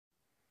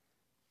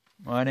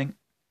Morning.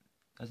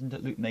 Doesn't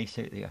it look nice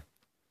out there?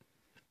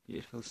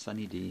 Beautiful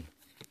sunny day.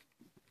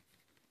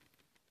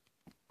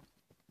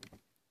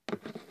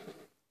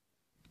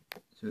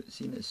 So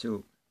seeing it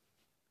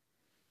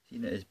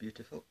is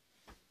beautiful,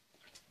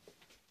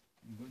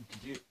 I'm going to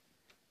do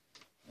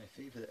my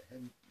favourite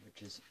hymn,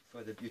 which is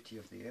For the Beauty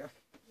of the Earth.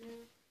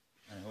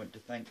 And I want to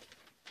thank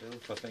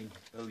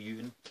Bill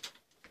Ewan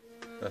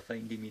for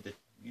finding me the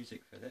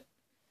music for it,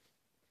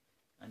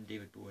 and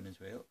David Bowen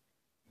as well.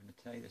 I'm going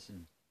to try this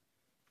in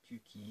 2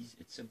 keys.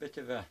 It's a bit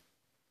of a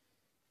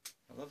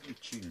lovely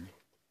tune.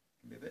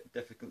 It can be a bit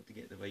difficult to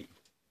get the right.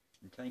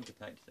 I'm trying to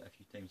practice it a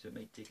few times, so it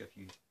might take a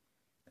few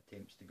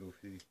attempts to go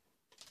through.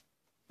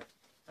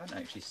 I haven't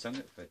actually sung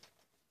it for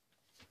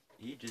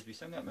ages. We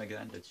sung it at my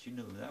granddad's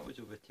funeral, and that was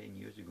over 10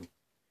 years ago.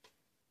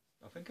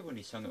 I think I've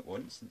only sung it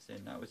once since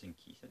then. That was in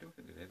Keith. I don't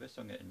think we've ever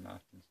sung it in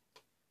Martins.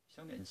 We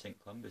sung it in St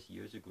Columbus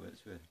years ago.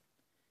 That's where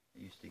I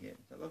used to get.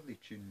 It's a lovely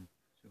tune,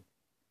 so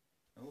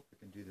I hope I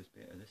can do this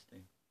better this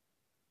time.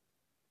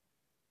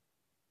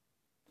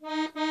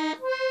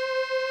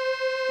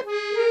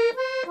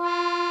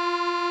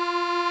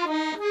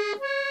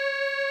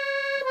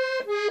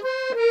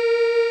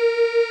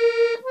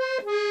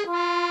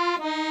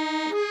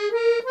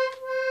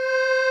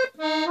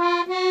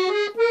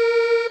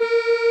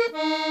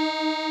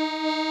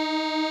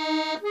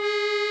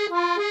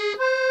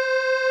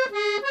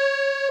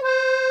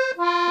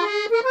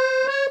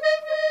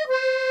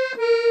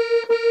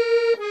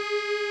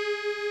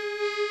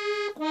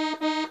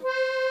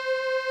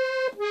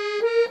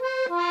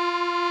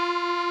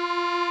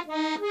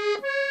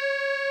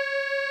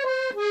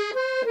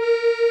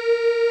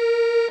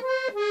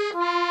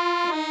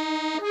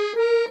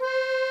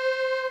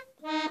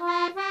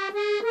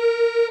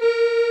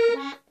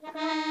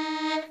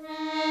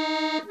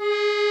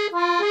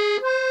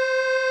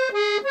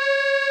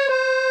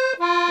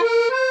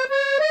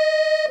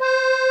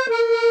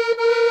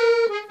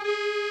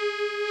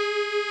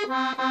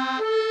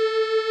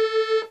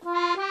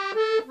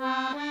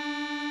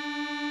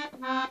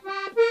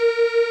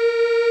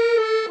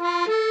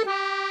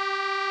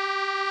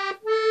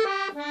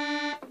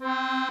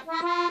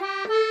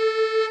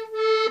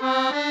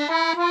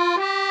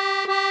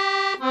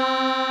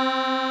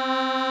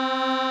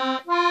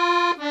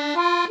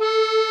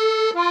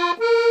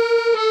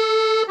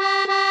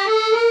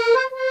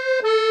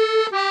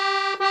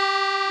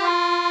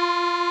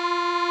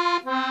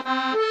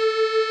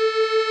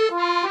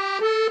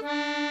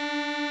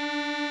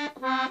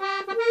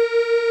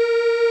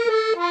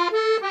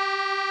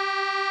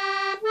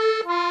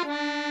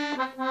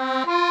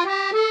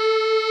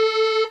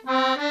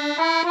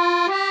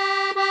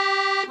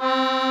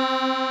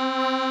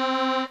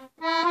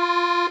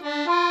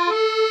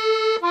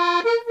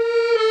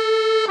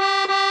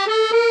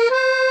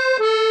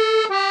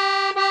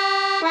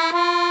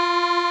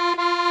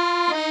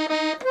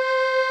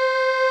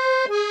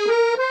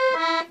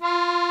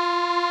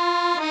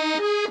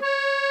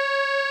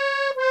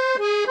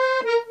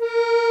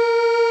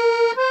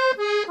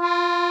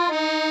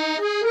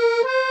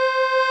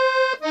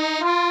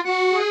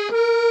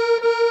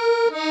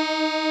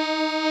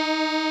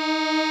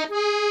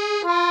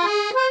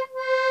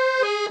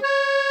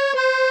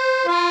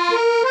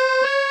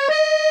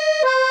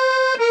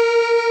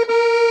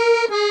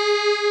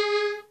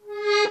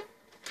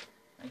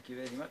 Thank you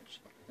very much.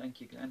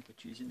 Thank you, Gran, for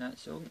choosing that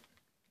song.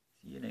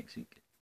 See you next week.